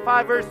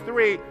 135, verse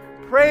 3,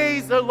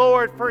 praise the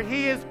Lord, for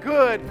he is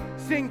good.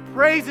 Sing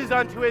praises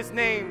unto his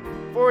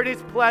name, for it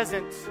is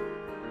pleasant.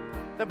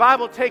 The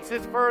Bible takes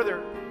this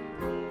further.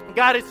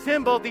 God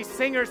assembled these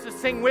singers to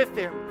sing with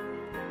him.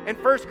 In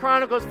 1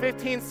 Chronicles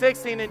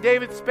 15:16, and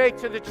David spake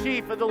to the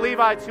chief of the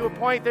Levites to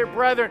appoint their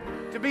brethren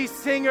to be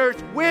singers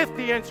with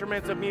the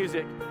instruments of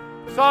music,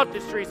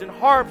 psalteries and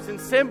harps and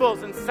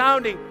cymbals and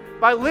sounding,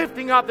 by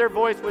lifting up their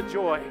voice with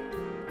joy.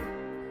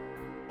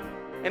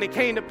 And it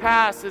came to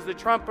pass, as the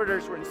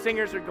trumpeters and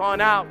singers are gone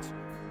out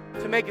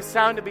to make a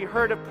sound to be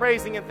heard of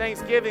praising and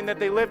thanksgiving, that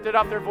they lifted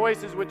up their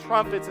voices with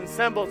trumpets and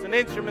cymbals and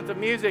instruments of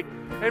music,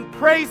 and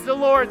praised the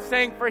Lord,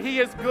 saying, for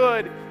he is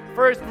good,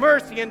 for his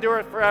mercy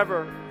endureth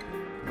forever.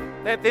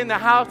 that then the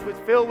house was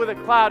filled with a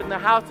cloud in the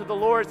house of the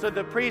Lord, so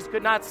the priest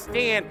could not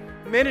stand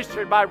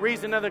ministered by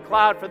reason of the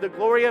cloud, for the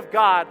glory of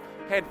God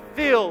had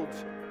filled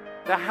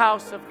the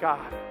house of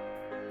God.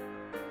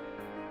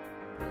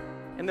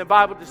 And the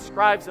Bible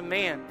describes a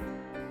man,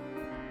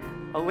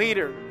 a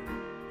leader.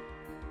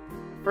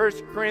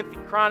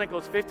 1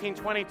 Chronicles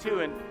 15:22,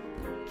 and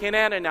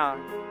Kenanani,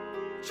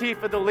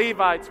 chief of the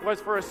Levites, was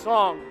for a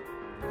song.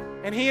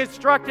 And he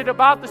instructed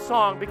about the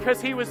song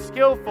because he was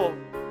skillful.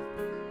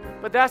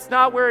 But that's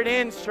not where it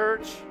ends,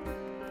 church.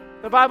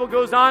 The Bible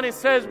goes on and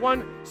says,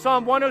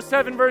 Psalm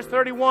 107 verse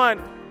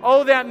 31,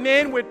 "Oh, that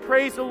men would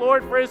praise the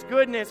Lord for His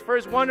goodness, for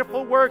His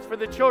wonderful works for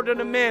the children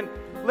of men.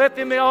 Let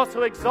them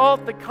also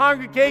exalt the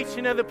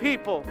congregation of the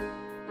people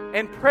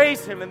and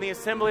praise Him in the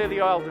assembly of the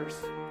elders."